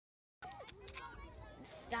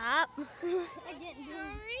Stop. I didn't.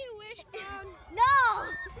 Sorry, Wishbone. No!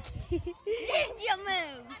 Ninja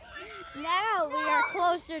moves. Now we are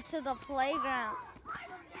closer to the playground.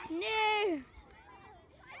 No!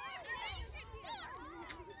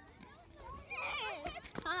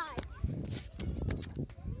 Hi.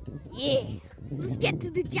 Yeah. Let's get to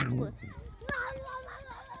the chopper.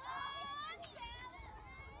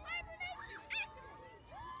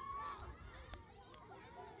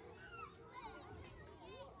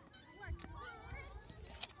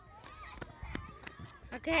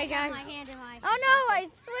 Okay, guys. My hand in my. Oh no, I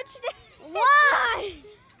switched it. Why?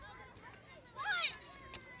 What?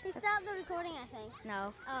 He stopped the recording, I think.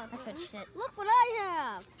 No, Oh, I switched it. Look what I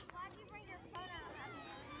have. Why'd you bring your phone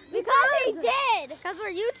out? Because he did. Because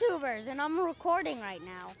we're YouTubers and I'm recording right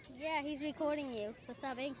now. Yeah, he's recording you, so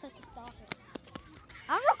stop being such a stalker.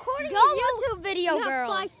 I'm recording Go. a YouTube video, You have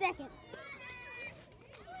girls. 5 seconds.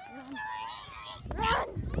 Run!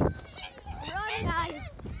 Run, guys!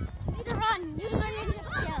 You need to run. Use our ninja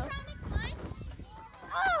skills.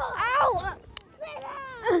 Oh! Ow! Sit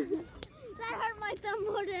down! That hurt my thumb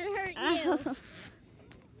more than it hurt you. Oh.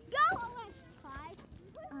 Go!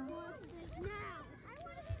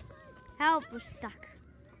 Help, we're stuck.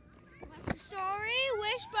 Sorry,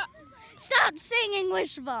 Wishbone. Stop singing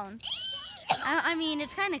Wishbone. I mean,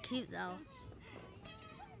 it's kind of cute though.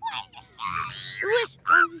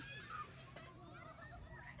 Wishbone.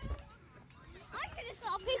 I just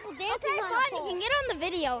saw people dancing Okay, on fine. a pole. You can get on the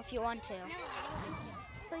video if you want to.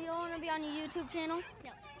 So you don't want to be on your YouTube channel?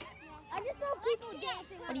 No. I just saw people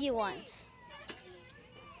dancing on What do you want?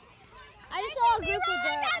 I just saw a group of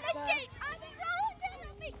girls.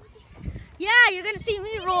 Yeah, you're gonna see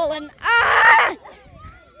me rolling. Ah!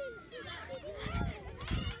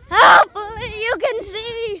 Help! You can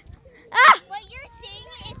see. Ah! What you're seeing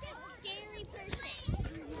is a scary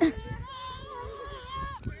person.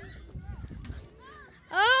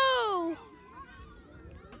 Oh!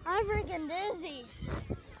 I'm freaking dizzy.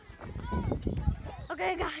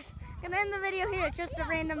 Okay, guys, gonna end the video here. It's just a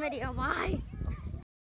random video. Bye.